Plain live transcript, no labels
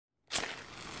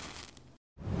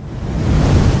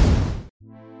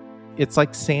It's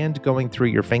like sand going through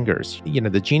your fingers.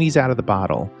 The genie's out of the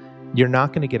bottle. You're not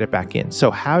going to get it back in. So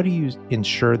how do you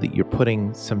ensure that you're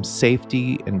putting some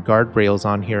safety and guardrails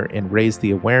on here and raise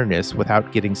the awareness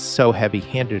without getting so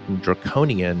heavy-handed and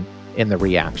draconian in the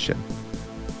reaction?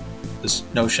 This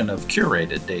notion of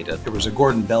curated data. There was a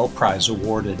Gordon Bell Prize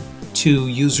awarded to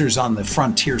users on the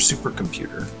Frontier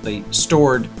supercomputer. They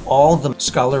stored all the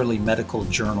scholarly medical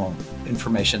journal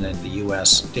information in the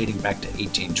US dating back to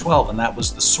 1812, and that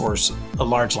was the source of a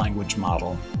large language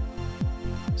model.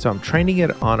 So I'm training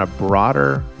it on a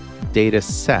broader data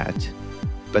set,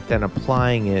 but then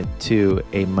applying it to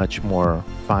a much more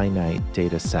finite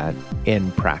data set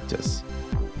in practice.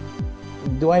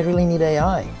 Do I really need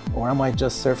AI? Or am I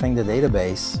just surfing the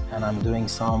database and I'm doing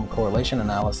some correlation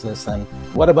analysis? And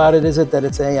what about it is it that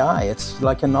it's AI? It's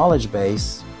like a knowledge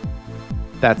base.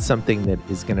 That's something that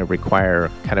is going to require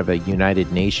kind of a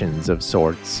United Nations of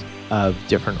sorts of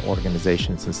different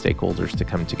organizations and stakeholders to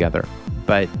come together.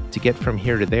 But to get from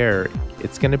here to there,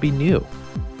 it's going to be new.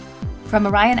 From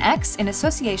Orion X in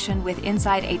association with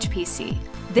Inside HPC,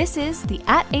 this is the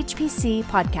 @HPC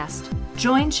podcast.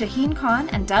 Join Shaheen Khan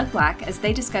and Doug Black as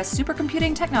they discuss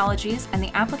supercomputing technologies and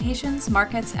the applications,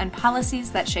 markets, and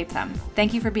policies that shape them.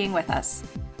 Thank you for being with us.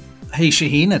 Hey,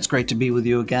 Shaheen, it's great to be with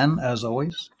you again, as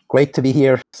always. Great to be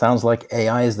here. Sounds like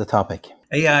AI is the topic.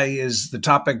 AI is the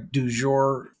topic du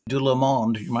jour du le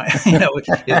monde.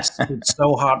 It's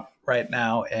so hot right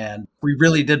now, and we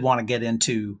really did want to get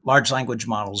into large language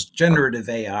models, generative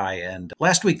AI. And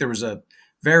last week there was a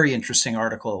very interesting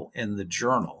article in the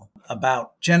journal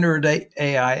about generative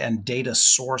AI and data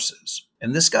sources.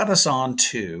 And this got us on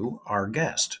to our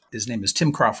guest. His name is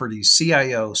Tim Crawford. He's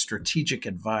CIO Strategic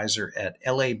Advisor at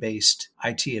LA-based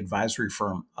IT advisory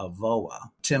firm Avoa.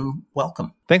 Tim,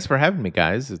 welcome. Thanks for having me,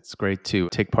 guys. It's great to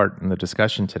take part in the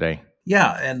discussion today.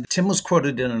 Yeah, and Tim was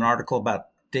quoted in an article about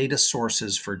data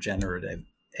sources for generative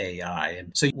AI.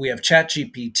 And so we have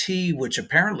ChatGPT, which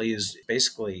apparently is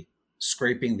basically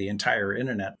scraping the entire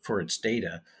internet for its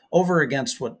data, over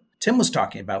against what Tim was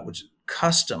talking about, which is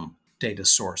custom data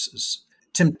sources.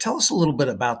 Tim, tell us a little bit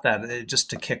about that, just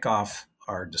to kick off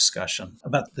our discussion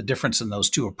about the difference in those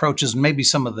two approaches and maybe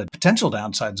some of the potential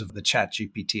downsides of the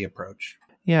ChatGPT approach.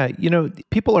 Yeah,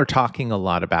 people are talking a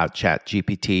lot about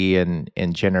ChatGPT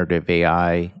and generative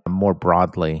AI more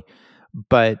broadly.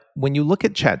 But when you look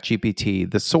at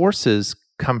ChatGPT, the sources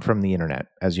come from the internet,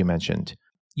 as you mentioned.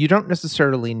 You don't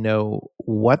necessarily know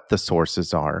what the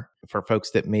sources are. For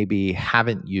folks that maybe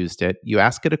haven't used it, you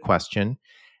ask it a question,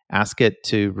 ask it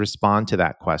to respond to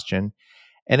that question,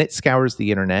 and it scours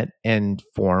the internet and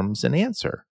forms an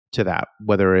answer to that,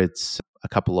 whether it's a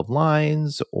couple of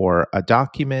lines or a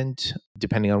document,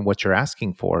 depending on what you're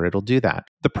asking for, it'll do that.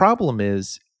 The problem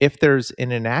is if there's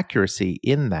an inaccuracy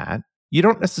in that, you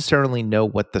don't necessarily know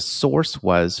what the source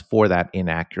was for that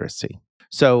inaccuracy.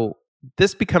 So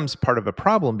this becomes part of a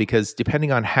problem because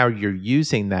depending on how you're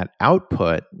using that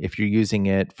output, if you're using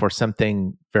it for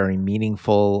something very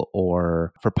meaningful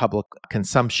or for public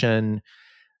consumption,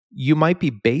 you might be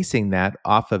basing that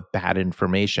off of bad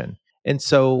information. And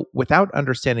so without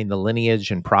understanding the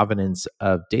lineage and provenance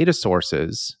of data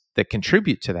sources that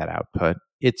contribute to that output,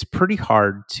 it's pretty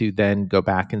hard to then go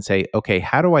back and say, okay,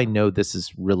 how do I know this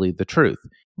is really the truth?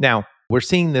 Now, we're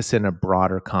seeing this in a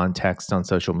broader context on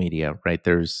social media, right?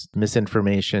 There's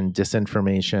misinformation,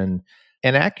 disinformation,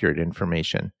 and accurate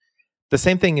information. The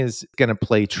same thing is going to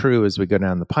play true as we go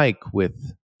down the pike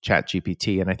with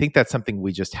ChatGPT. And I think that's something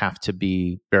we just have to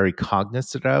be very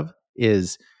cognizant of,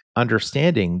 is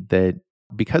understanding that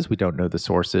because we don't know the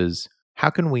sources, how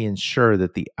can we ensure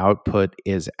that the output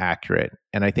is accurate?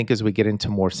 And I think as we get into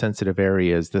more sensitive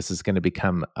areas, this is going to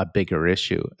become a bigger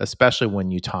issue, especially when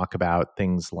you talk about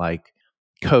things like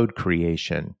code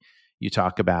creation. You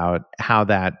talk about how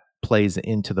that plays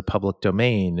into the public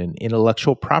domain and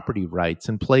intellectual property rights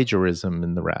and plagiarism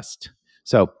and the rest.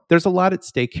 So there's a lot at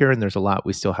stake here, and there's a lot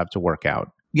we still have to work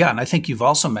out. Yeah, and I think you've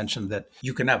also mentioned that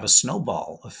you can have a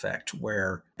snowball effect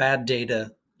where bad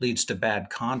data leads to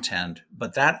bad content,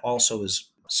 but that also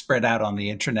is spread out on the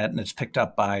internet and it's picked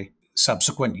up by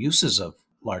subsequent uses of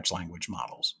large language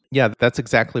models. Yeah, that's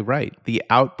exactly right. The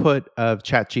output of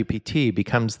ChatGPT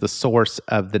becomes the source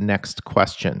of the next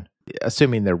question,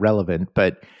 assuming they're relevant,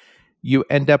 but you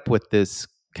end up with this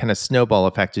kind of snowball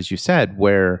effect, as you said,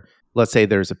 where let's say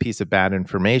there's a piece of bad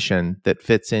information that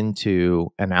fits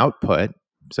into an output.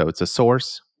 So it's a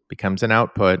source, becomes an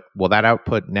output. Well, that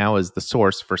output now is the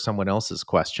source for someone else's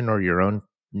question or your own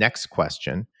next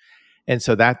question. And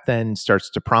so that then starts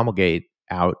to promulgate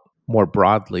out more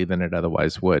broadly than it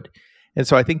otherwise would. And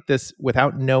so I think this,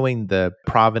 without knowing the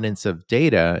provenance of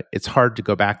data, it's hard to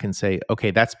go back and say,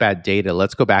 okay, that's bad data.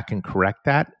 Let's go back and correct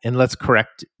that. And let's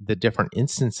correct the different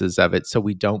instances of it so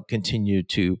we don't continue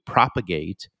to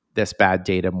propagate this bad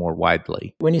data more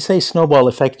widely. When you say snowball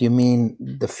effect, you mean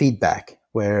the feedback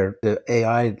where the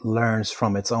AI learns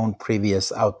from its own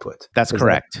previous output. That's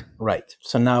correct. Right.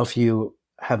 So now if you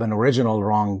have an original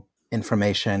wrong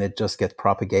information, it just gets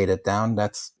propagated down.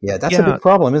 That's a big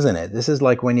problem, isn't it? This is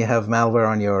like when you have malware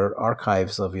on your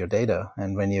archives of your data,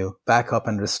 and when you back up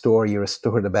and restore, you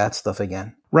restore the bad stuff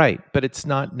again. Right. But it's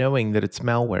not knowing that it's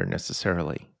malware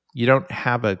necessarily. You don't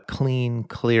have a clean,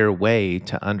 clear way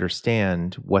to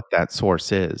understand what that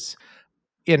source is.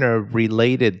 In a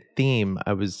related theme,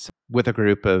 I was with a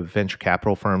group of venture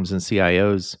capital firms and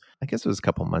CIOs, I guess it was a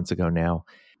couple months ago now.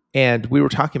 And we were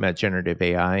talking about generative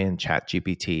AI and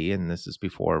ChatGPT, and this is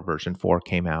before version 4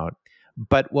 came out.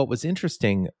 But what was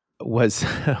interesting was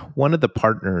one of the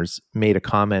partners made a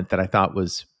comment that I thought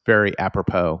was very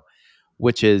apropos,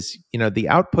 which is, the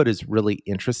output is really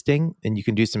interesting and you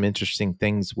can do some interesting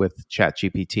things with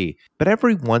ChatGPT. But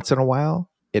every once in a while,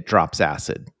 it drops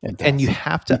acid. And you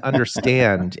have to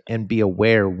understand and be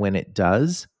aware when it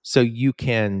does so you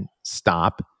can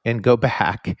stop and go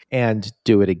back and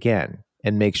do it again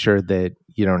and make sure that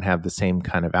you don't have the same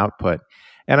kind of output.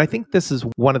 And I think this is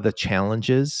one of the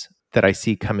challenges that I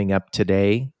see coming up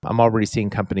today. I'm already seeing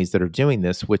companies that are doing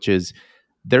this, which is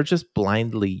they're just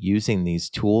blindly using these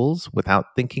tools without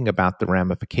thinking about the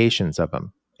ramifications of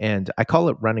them. And I call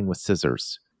it running with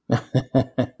scissors.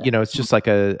 It's just like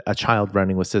a child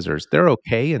running with scissors. They're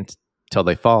okay until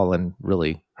they fall and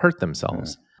really hurt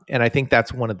themselves. And I think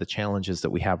that's one of the challenges that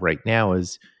we have right now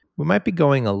is we might be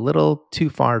going a little too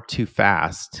far too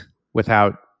fast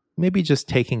without maybe just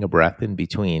taking a breath in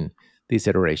between these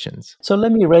iterations. So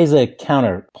let me raise a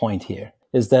counterpoint here,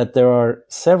 is that there are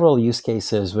several use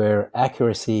cases where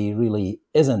accuracy really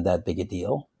isn't that big a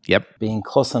deal. Yep. Being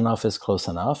close enough is close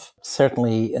enough.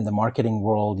 Certainly in the marketing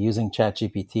world, using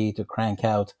ChatGPT to crank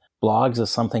out blogs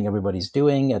is something everybody's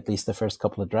doing, at least the first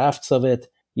couple of drafts of it.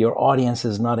 Your audience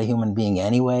is not a human being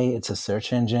anyway. It's a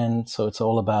search engine. So it's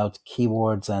all about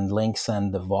keywords and links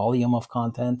and the volume of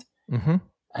content. Mm-hmm.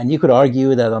 And you could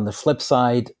argue that on the flip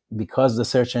side, because the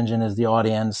search engine is the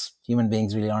audience, human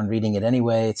beings really aren't reading it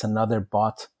anyway. It's another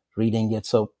bot reading it.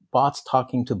 So bots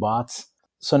talking to bots.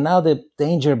 So now the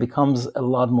danger becomes a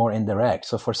lot more indirect.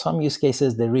 So for some use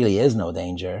cases, there really is no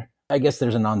danger. I guess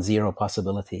there's a non-zero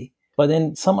possibility. But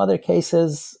in some other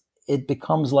cases, it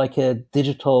becomes like a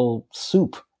digital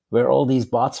soup where all these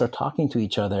bots are talking to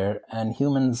each other and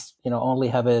humans, only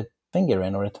have a finger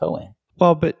in or a toe in.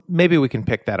 Well, but maybe we can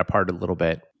pick that apart a little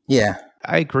bit. Yeah.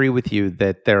 I agree with you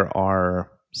that there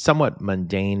are somewhat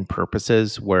mundane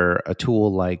purposes where a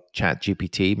tool like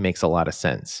ChatGPT makes a lot of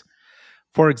sense.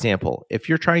 For example, if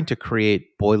you're trying to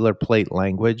create boilerplate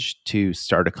language to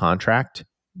start a contract,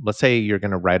 let's say you're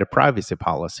going to write a privacy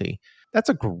policy, that's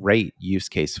a great use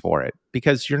case for it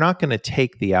because you're not going to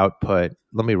take the output.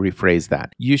 Let me rephrase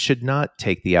that. You should not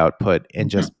take the output and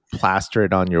just plaster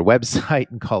it on your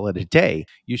website and call it a day.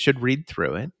 You should read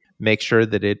through it, make sure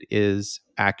that it is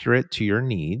accurate to your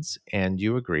needs and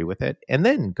you agree with it, and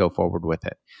then go forward with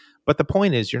it. But the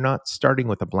point is, you're not starting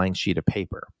with a blank sheet of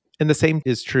paper. And the same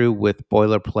is true with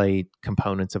boilerplate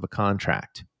components of a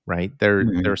contract, right? There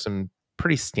are some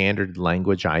pretty standard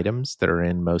language items that are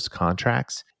in most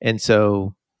contracts. And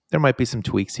so there might be some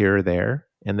tweaks here or there.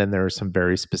 And then there are some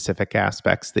very specific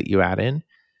aspects that you add in.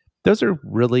 Those are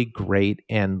really great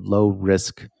and low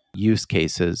risk use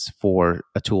cases for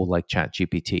a tool like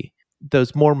ChatGPT.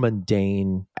 Those more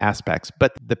mundane aspects.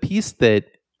 But the piece that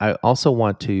I also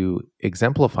want to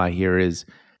exemplify here is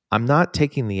I'm not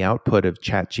taking the output of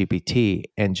ChatGPT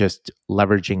and just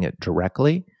leveraging it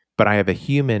directly, but I have a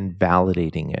human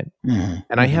validating it.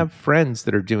 And I have friends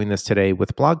that are doing this today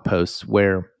with blog posts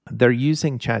where they're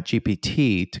using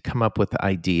ChatGPT to come up with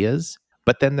ideas,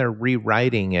 but then they're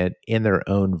rewriting it in their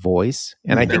own voice.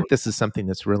 And I think this is something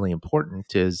that's really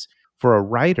important is for a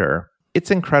writer,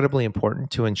 it's incredibly important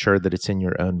to ensure that it's in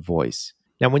your own voice.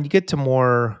 Now, when you get to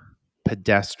more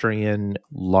pedestrian,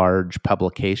 large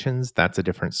publications, that's a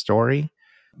different story.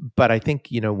 But I think,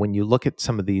 when you look at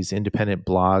some of these independent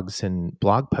blogs and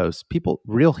blog posts,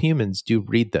 real humans do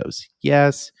read those.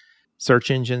 Yes, search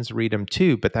engines read them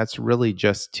too, but that's really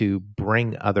just to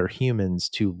bring other humans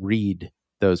to read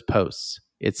those posts.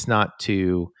 It's not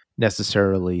to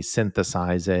necessarily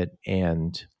synthesize it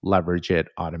and leverage it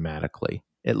automatically,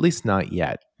 at least not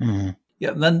yet.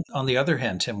 Yeah. And then on the other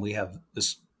hand, Tim, we have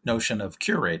this notion of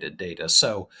curated data.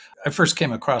 So I first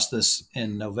came across this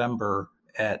in November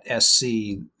at SC.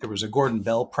 There was a Gordon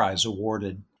Bell Prize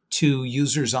awarded to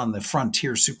users on the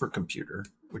Frontier supercomputer,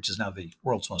 which is now the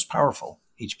world's most powerful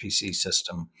HPC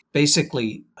system.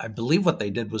 Basically, I believe what they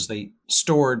did was they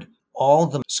stored all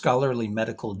the scholarly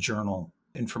medical journal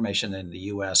information in the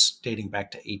US dating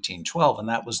back to 1812, and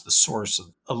that was the source of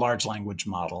a large language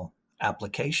model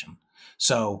application.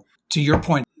 So, to your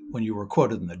point, when you were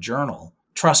quoted in the journal,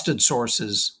 trusted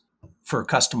sources for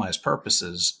customized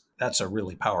purposes, that's a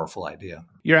really powerful idea.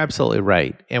 You're absolutely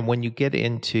right. And when you get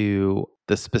into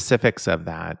the specifics of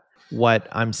that, what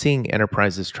I'm seeing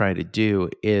enterprises try to do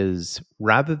is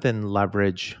rather than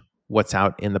leverage what's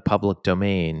out in the public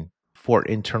domain for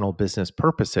internal business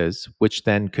purposes, which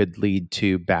then could lead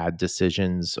to bad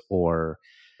decisions or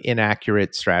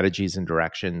inaccurate strategies and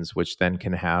directions, which then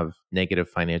can have negative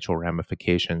financial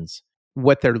ramifications.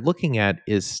 What they're looking at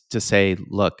is to say,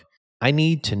 look, I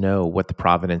need to know what the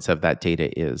provenance of that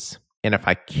data is. And if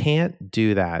I can't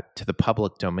do that to the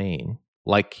public domain,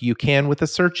 like you can with a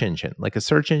search engine, like a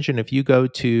search engine, if you go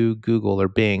to Google or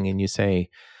Bing and you say,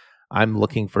 I'm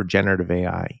looking for generative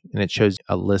AI, and it shows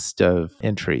a list of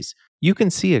entries, you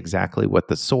can see exactly what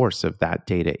the source of that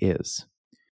data is.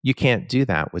 You can't do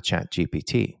that with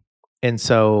ChatGPT. And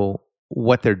so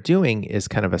what they're doing is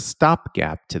kind of a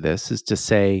stopgap to this, is to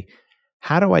say,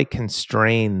 how do I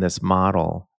constrain this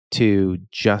model to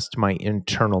just my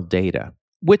internal data?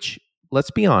 Which, let's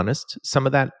be honest, some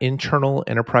of that internal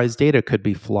enterprise data could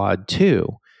be flawed too,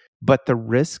 but the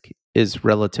risk is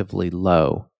relatively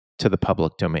low to the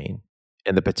public domain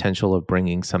and the potential of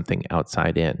bringing something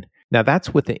outside in. Now,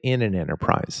 that's within an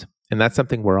enterprise, and that's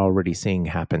something we're already seeing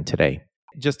happen today.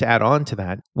 Just to add on to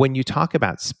that, when you talk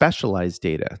about specialized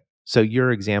data, so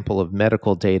your example of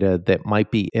medical data that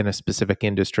might be in a specific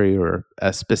industry or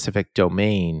a specific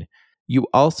domain, you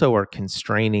also are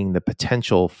constraining the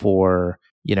potential for,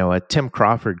 a Tim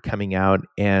Crawford coming out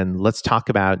and let's talk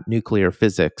about nuclear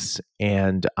physics.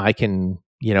 And I can,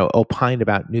 opine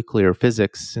about nuclear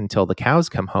physics until the cows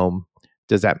come home.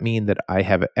 Does that mean that I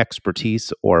have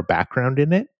expertise or background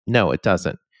in it? No, it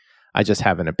doesn't. I just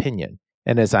have an opinion.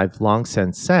 And as I've long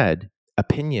since said,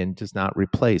 opinion does not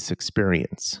replace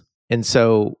experience. And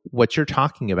so what you're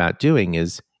talking about doing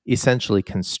is essentially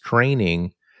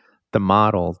constraining the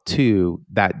model to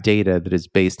that data that is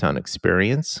based on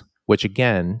experience, which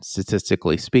again,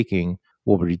 statistically speaking,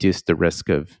 will reduce the risk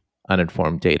of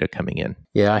uninformed data coming in.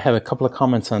 Yeah, I have a couple of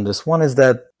comments on this. One is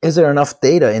that, is there enough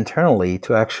data internally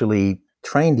to actually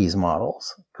train these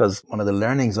models? Because one of the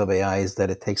learnings of AI is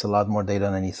that it takes a lot more data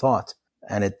than you thought,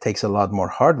 and it takes a lot more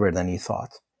hardware than you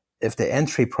thought. If the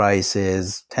entry price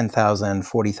is 10,000,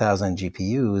 40,000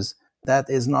 GPUs, that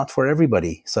is not for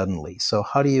everybody suddenly. So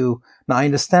how do you, now I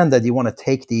understand that you want to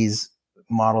take these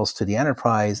models to the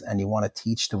enterprise and you want to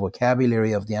teach the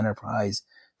vocabulary of the enterprise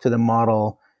to the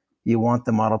model. You want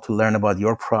the model to learn about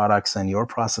your products and your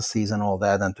processes and all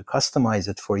that, and to customize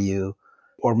it for you.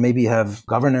 Or maybe you have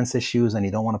governance issues and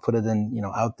you don't want to put it in,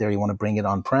 out there. You want to bring it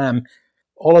on-prem.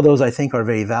 All of those I think are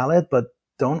very valid, but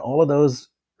don't all of those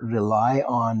rely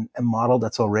on a model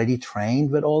that's already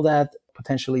trained with all that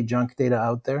potentially junk data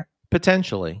out there?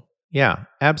 Potentially. Yeah,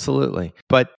 absolutely.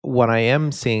 But what I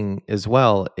am seeing as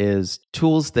well is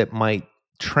tools that might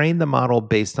train the model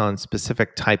based on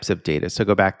specific types of data. So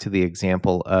go back to the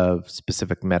example of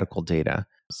specific medical data.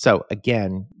 So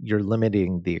again, you're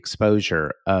limiting the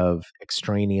exposure of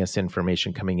extraneous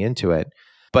information coming into it,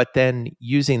 but then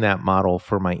using that model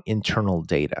for my internal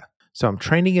data. So I'm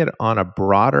training it on a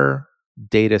broader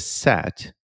data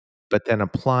set, but then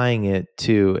applying it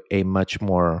to a much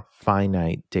more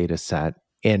finite data set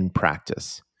in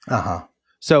practice. Uh-huh.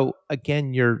 So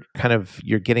again, you're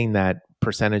getting that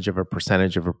percentage of a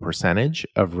percentage of a percentage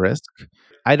of risk.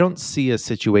 I don't see a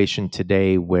situation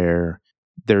today where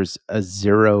there's a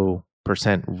 0%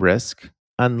 risk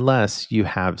unless you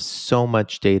have so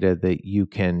much data that you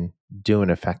can do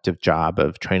an effective job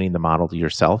of training the model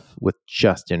yourself with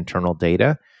just internal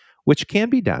data, which can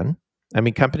be done. I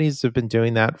mean, companies have been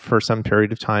doing that for some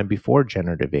period of time before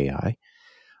generative AI.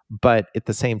 But at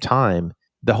the same time,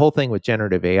 the whole thing with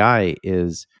generative AI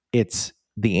is it's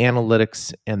the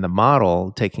analytics and the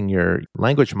model, taking your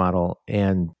language model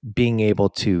and being able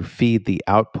to feed the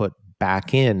output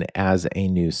back in as a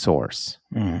new source,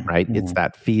 right? Mm-hmm. It's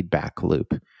that feedback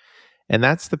loop. And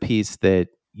that's the piece that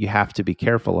you have to be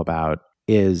careful about,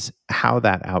 is how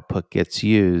that output gets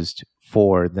used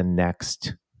for the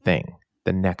next thing,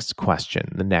 the next question,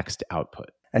 the next output.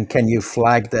 And can you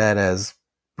flag that as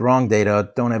wrong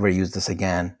data, don't ever use this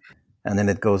again, and then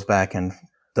it goes back and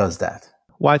does that?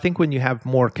 Well, I think when you have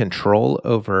more control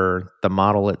over the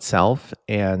model itself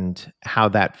and how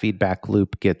that feedback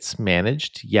loop gets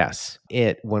managed, yes.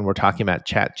 When we're talking about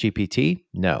ChatGPT,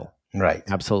 no. Right.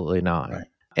 Absolutely not. Right.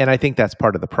 And I think that's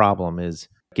part of the problem is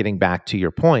getting back to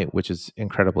your point, which is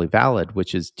incredibly valid,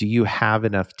 which is, do you have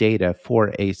enough data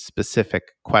for a specific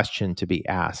question to be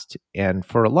asked? And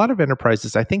for a lot of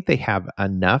enterprises, I think they have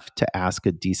enough to ask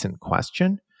a decent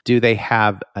question. Do they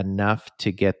have enough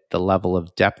to get the level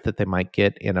of depth that they might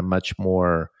get in a much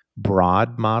more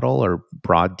broad model or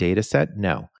broad data set?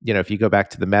 No. If you go back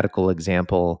to the medical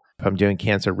example, if I'm doing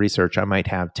cancer research, I might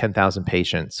have 10,000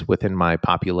 patients within my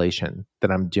population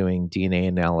that I'm doing DNA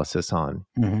analysis on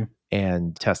Mm-hmm.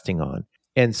 and testing on.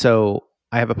 And so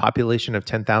I have a population of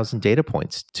 10,000 data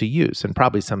points to use, and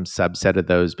probably some subset of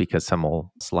those because some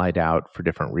will slide out for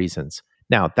different reasons.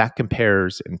 Now, that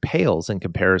compares and pales in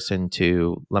comparison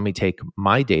to, let me take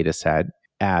my data set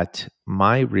at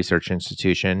my research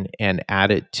institution and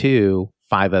add it to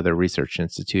 5 other research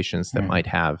institutions that might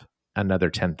have another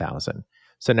 10,000.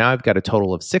 So now I've got a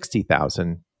total of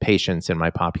 60,000 patients in my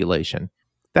population.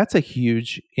 That's a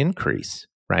huge increase,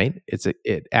 right?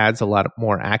 It adds a lot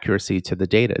more accuracy to the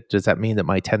data. Does that mean that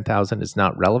my 10,000 is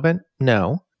not relevant?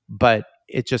 No, but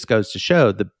it just goes to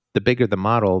show the bigger the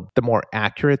model, the more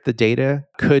accurate the data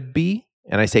could be.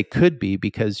 And I say could be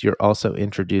because you're also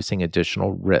introducing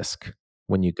additional risk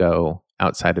when you go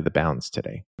outside of the bounds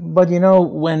today. But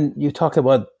when you talk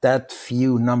about that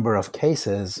few number of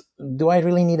cases, do I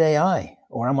really need AI?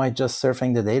 Or am I just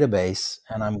surfing the database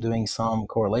and I'm doing some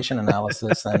correlation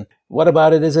analysis? And what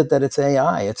about it is it that it's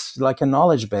AI? It's like a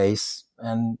knowledge base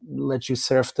and let you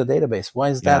surf the database. Why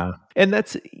is that? And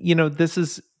that's,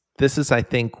 this is, I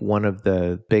think, one of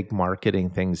the big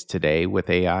marketing things today with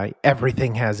AI.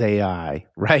 Everything has AI,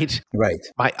 right? Right.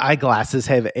 My eyeglasses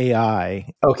have AI.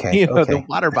 Okay. The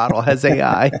water bottle has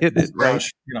AI in it, right?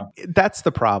 Gosh, That's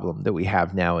the problem that we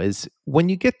have now is when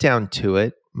you get down to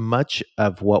it, much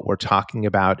of what we're talking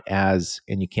about as,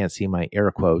 and you can't see my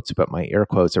air quotes, but my air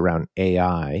quotes around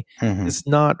AI is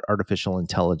not artificial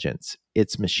intelligence.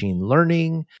 It's machine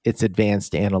learning, it's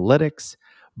advanced analytics,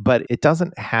 but it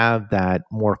doesn't have that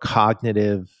more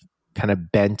cognitive kind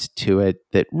of bent to it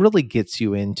that really gets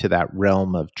you into that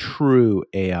realm of true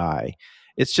AI.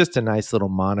 It's just a nice little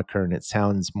moniker and it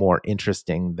sounds more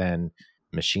interesting than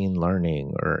machine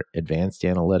learning or advanced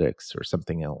analytics or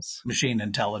something else. Machine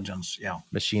intelligence. Yeah.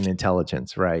 Machine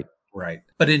intelligence, right. Right.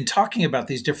 But in talking about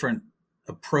these different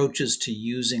approaches to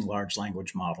using large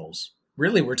language models,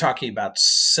 really we're talking about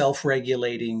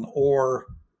self-regulating or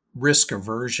risk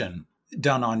aversion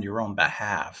done on your own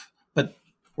behalf. But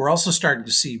we're also starting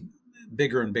to see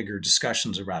bigger and bigger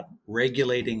discussions about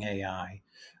regulating AI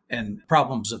and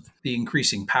problems of the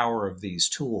increasing power of these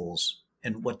tools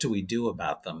and what do we do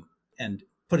about them, and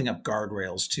putting up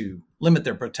guardrails to limit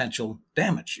their potential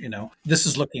damage. This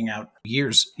is looking out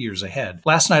years ahead.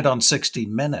 Last night on 60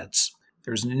 Minutes,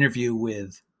 there was an interview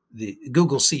with the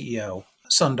Google CEO,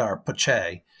 Sundar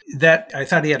Pichai, that I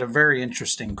thought he had a very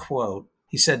interesting quote.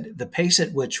 He said, "The pace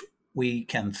at which we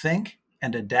can think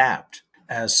and adapt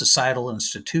as societal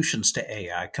institutions to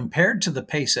AI compared to the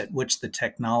pace at which the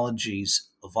technology's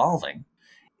evolving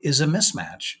is a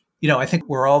mismatch." I think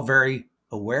we're all very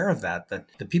aware of that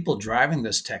the people driving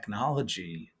this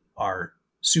technology are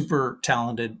super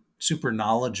talented, super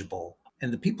knowledgeable,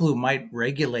 and the people who might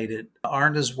regulate it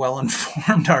aren't as well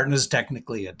informed, aren't as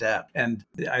technically adept. And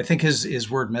I think his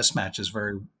word mismatch is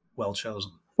very well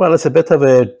chosen. Well, it's a bit of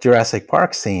a Jurassic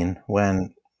Park scene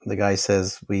when the guy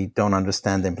says we don't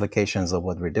understand the implications of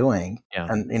what we're doing. Yeah.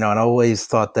 And I always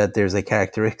thought that there's a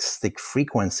characteristic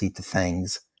frequency to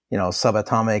things.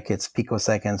 Subatomic, it's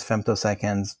picoseconds,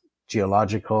 femtoseconds.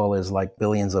 Geological is like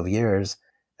billions of years.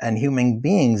 And human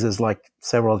beings is like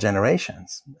several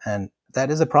generations. And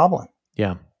that is a problem.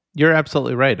 Yeah. You're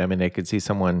absolutely right. I mean, I could see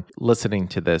someone listening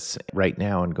to this right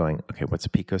now and going, okay, what's a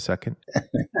picosecond?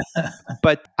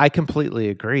 But I completely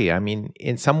agree. I mean,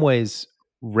 in some ways,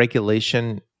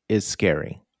 regulation is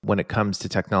scary when it comes to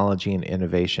technology and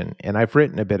innovation. And I've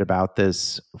written a bit about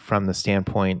this from the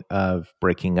standpoint of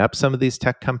breaking up some of these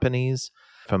tech companies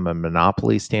from a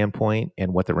monopoly standpoint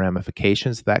and what the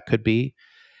ramifications of that could be.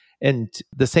 And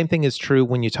the same thing is true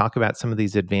when you talk about some of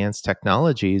these advanced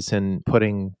technologies and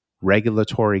putting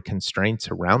regulatory constraints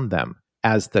around them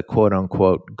as the quote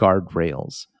unquote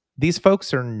guardrails. These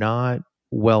folks are not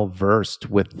well versed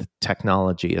with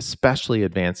technology, especially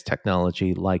advanced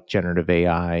technology like generative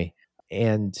AI.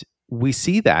 And we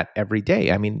see that every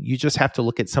day. I mean, you just have to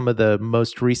look at some of the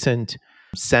most recent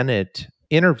Senate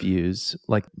interviews,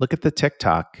 like look at the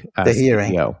TikTok The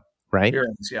hearing. CEO, right?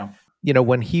 Hearings, yeah.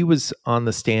 When he was on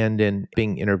the stand and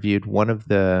being interviewed, one of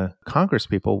the Congress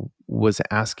people was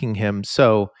asking him,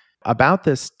 so about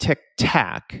this Tic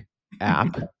Tac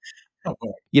app, Oh,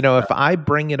 boy. If I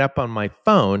bring it up on my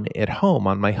phone at home,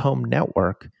 on my home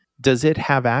network, does it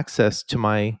have access to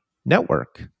my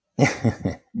network?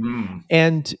 Mm.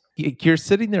 And you're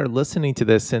sitting there listening to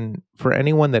this, and for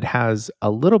anyone that has a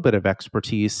little bit of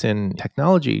expertise in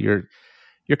technology,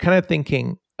 you're kind of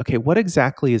thinking, okay, what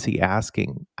exactly is he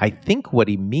asking? I think what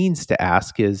he means to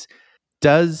ask is,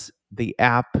 does the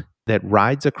app that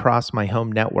rides across my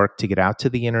home network to get out to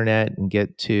the internet and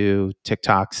get to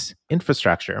TikTok's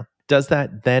infrastructure, does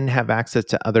that then have access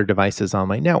to other devices on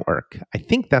my network? I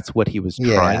think that's what he was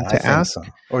Yeah, trying I to think ask. so.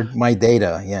 Or my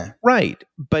data, yeah. Right.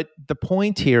 But the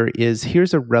point here is,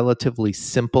 here's a relatively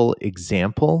simple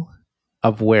example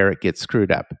of where it gets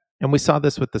screwed up. And we saw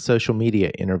this with the social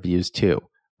media interviews too,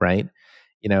 right?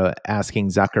 Asking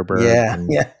Zuckerberg Yeah,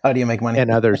 yeah. How do you make money?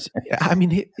 and others. I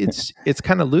mean, it's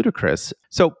kind of ludicrous.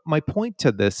 So my point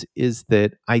to this is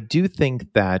that I do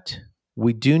think that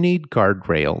we do need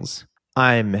guardrails.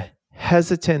 I'm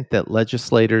hesitant that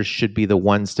legislators should be the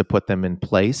ones to put them in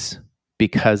place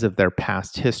because of their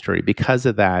past history, because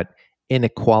of that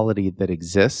inequality that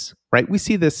exists, right? We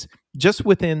see this just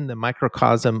within the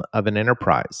microcosm of an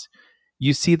enterprise.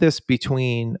 You see this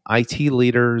between IT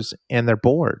leaders and their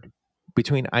board,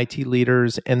 between IT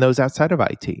leaders and those outside of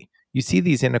IT. You see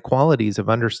these inequalities of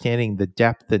understanding the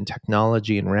depth and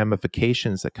technology and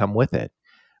ramifications that come with it.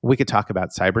 We could talk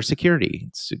about cybersecurity.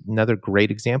 It's another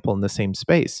great example in the same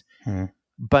space. Hmm.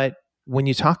 But when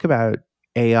you talk about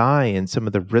AI and some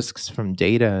of the risks from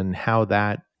data and how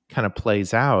that kind of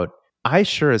plays out, I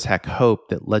sure as heck hope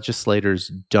that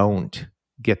legislators don't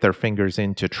get their fingers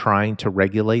into trying to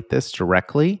regulate this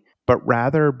directly, but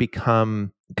rather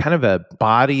become kind of a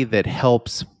body that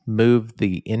helps move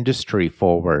the industry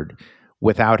forward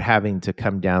without having to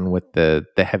come down with the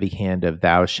heavy hand of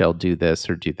thou shall do this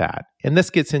or do that. And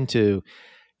this gets into,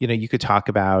 you could talk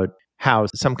about how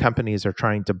some companies are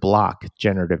trying to block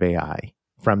generative AI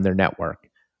from their network,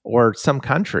 or some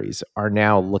countries are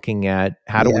now looking at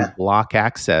how do we Yeah. block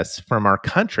access from our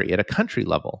country at a country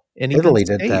level, and even Italy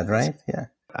did that, states. right? Yeah.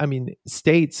 I mean,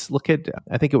 states, look at,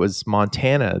 I think it was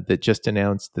Montana that just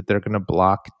announced that they're going to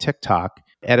block TikTok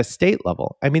at a state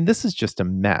level. I mean, this is just a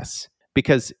mess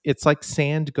because it's like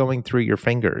sand going through your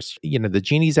fingers. The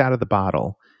genie's out of the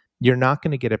bottle. You're not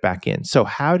going to get it back in. So,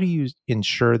 how do you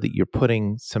ensure that you're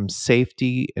putting some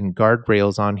safety and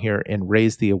guardrails on here and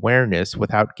raise the awareness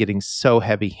without getting so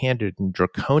heavy handed and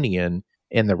draconian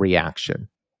in the reaction?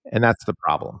 And that's the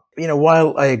problem.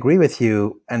 While I agree with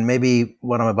you, and maybe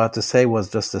what I'm about to say was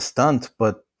just a stunt,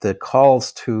 but the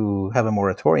calls to have a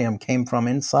moratorium came from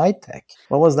inside tech.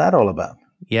 What was that all about?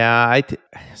 Yeah,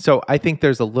 so I think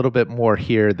there's a little bit more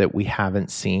here that we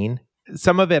haven't seen.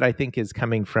 Some of it, I think, is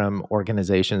coming from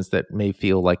organizations that may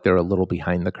feel like they're a little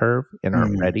behind the curve and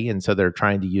aren't ready, and so they're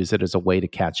trying to use it as a way to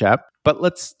catch up. But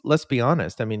let's be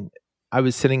honest. I mean, I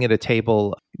was sitting at a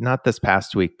table, not this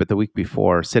past week, but the week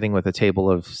before, sitting with a table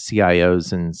of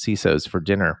CIOs and CISOs for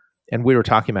dinner, and we were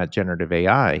talking about generative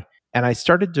AI, and I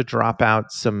started to drop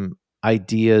out some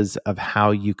ideas of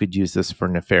how you could use this for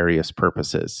nefarious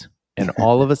purposes. And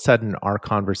all of a sudden, our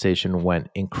conversation went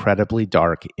incredibly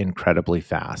dark, incredibly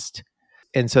fast.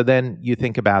 And so then you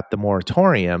think about the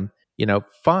moratorium,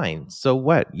 fine. So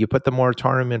what? You put the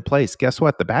moratorium in place. Guess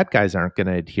what? The bad guys aren't going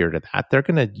to adhere to that. They're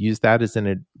going to use that as an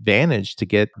advantage to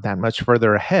get that much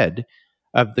further ahead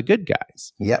of the good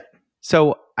guys. Yep.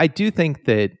 So I do think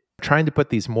that trying to put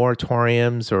these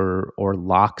moratoriums or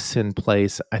locks in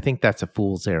place, I think that's a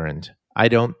fool's errand. I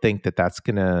don't think that that's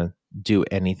going to do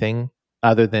anything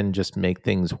other than just make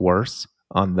things worse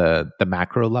on the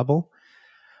macro level.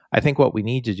 I think what we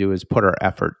need to do is put our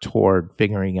effort toward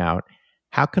figuring out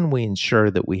how can we ensure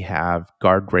that we have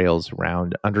guardrails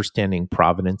around understanding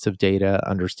provenance of data,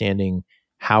 understanding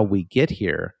how we get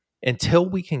here, until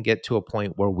we can get to a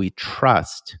point where we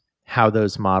trust how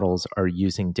those models are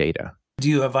using data. Do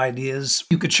you have ideas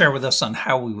you could share with us on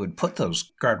how we would put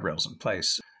those guardrails in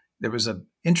place? There was an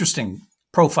interesting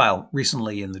profile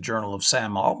recently in the Journal of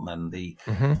Sam Altman, the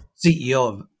CEO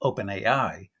of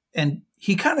OpenAI, and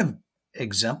he kind of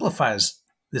exemplifies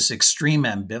this extreme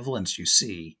ambivalence you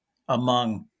see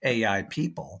among AI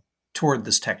people toward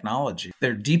this technology.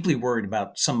 They're deeply worried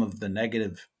about some of the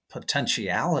negative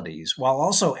potentialities while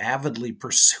also avidly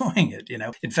pursuing it.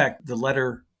 In fact, the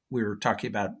letter we were talking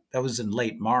about, that was in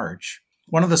late March.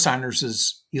 One of the signers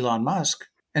is Elon Musk,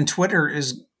 and Twitter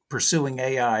is pursuing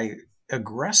AI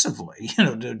aggressively,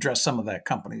 to address some of that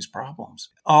company's problems.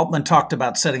 Altman talked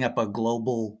about setting up a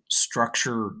global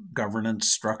governance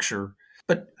structure,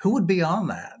 but who would be on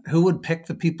that? Who would pick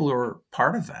the people who are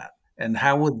part of that? And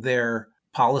how would their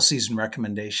policies and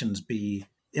recommendations be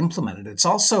implemented, it's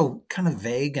also kind of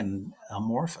vague and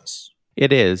amorphous.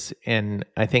 It is. And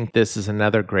I think this is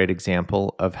another great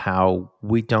example of how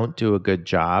we don't do a good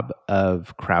job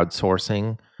of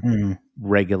crowdsourcing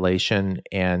regulation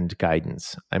and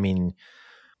guidance. I mean,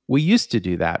 we used to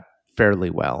do that fairly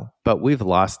well, but we've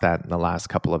lost that in the last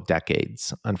couple of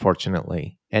decades,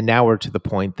 unfortunately. And now we're to the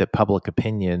point that public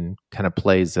opinion kind of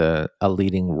plays a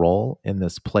leading role in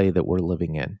this play that we're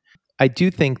living in. I do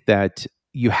think that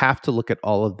you have to look at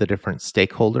all of the different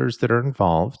stakeholders that are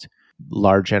involved: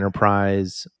 large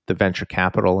enterprise, the venture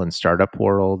capital and startup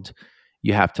world.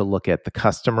 You have to look at the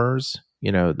customers,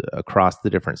 across the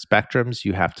different spectrums.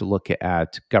 You have to look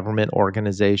at government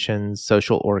organizations,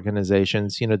 social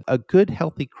organizations, a good,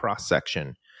 healthy cross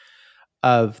section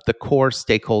of the core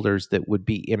stakeholders that would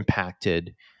be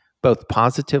impacted both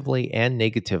positively and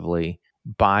negatively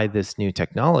by this new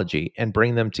technology, and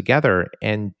bring them together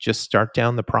and just start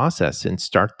down the process and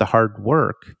start the hard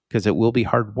work, because it will be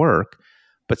hard work,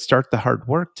 but start the hard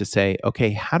work to say,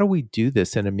 okay, how do we do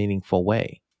this in a meaningful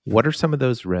way? What are some of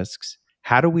those risks?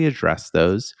 How do we address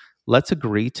those? Let's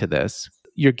agree to this.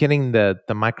 You're getting the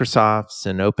Microsofts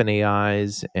and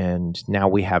OpenAIs, and now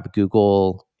we have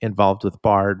Google involved with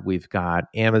Bard. We've got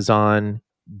Amazon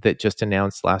that just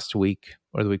announced last week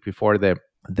or the week before that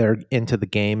they're into the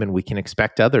game, and we can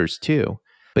expect others too.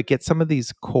 But get some of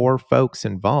these core folks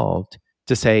involved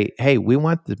to say, hey, we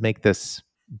want to make this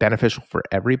beneficial for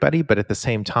everybody, but at the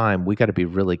same time, we got to be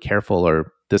really careful,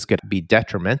 or this could be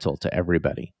detrimental to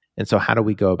everybody. And so how do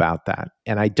we go about that?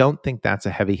 And I don't think that's a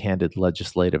heavy-handed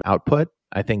legislative output.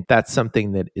 I think that's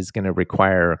something that is going to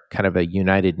require kind of a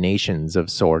United Nations of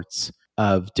sorts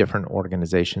of different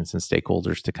organizations and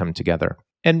stakeholders to come together.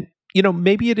 And,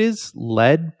 maybe it is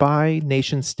led by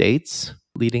nation states,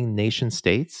 leading nation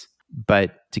states,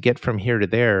 but to get from here to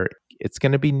there, it's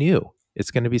going to be new.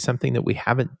 It's going to be something that we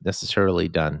haven't necessarily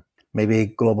done.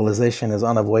 Maybe globalization is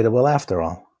unavoidable after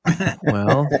all.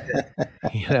 Well,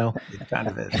 it kind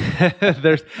of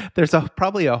is. there's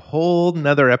probably a whole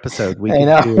nother episode we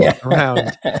can do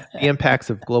around the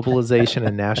impacts of globalization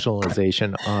and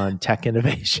nationalization on tech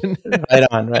innovation. Right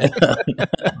on.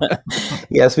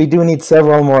 Yes, we do need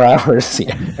several more hours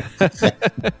here.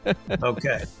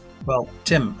 Okay. Well,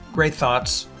 Tim, great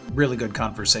thoughts. Really good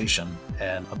conversation,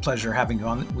 and a pleasure having you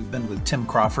on. We've been with Tim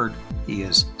Crawford. He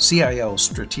is CIO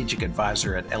Strategic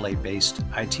Advisor at LA-based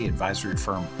IT advisory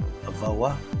firm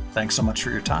Avoa. Thanks so much for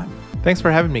your time. Thanks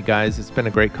for having me, guys. It's been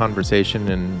a great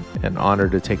conversation and an honor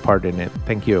to take part in it.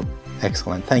 Thank you.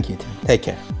 Excellent. Thank you, Tim. Take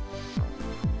care.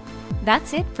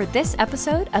 That's it for this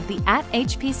episode of the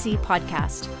 @HPC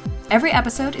podcast. Every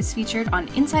episode is featured on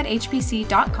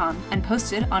InsideHPC.com and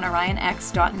posted on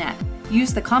OrionX.net.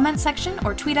 Use the comment section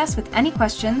or tweet us with any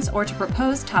questions or to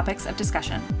propose topics of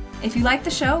discussion. If you like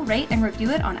the show, rate and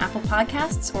review it on Apple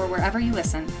Podcasts or wherever you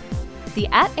listen. The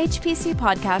 @HPC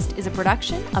podcast is a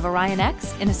production of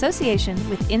OrionX in association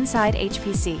with Inside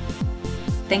HPC.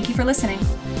 Thank you for listening.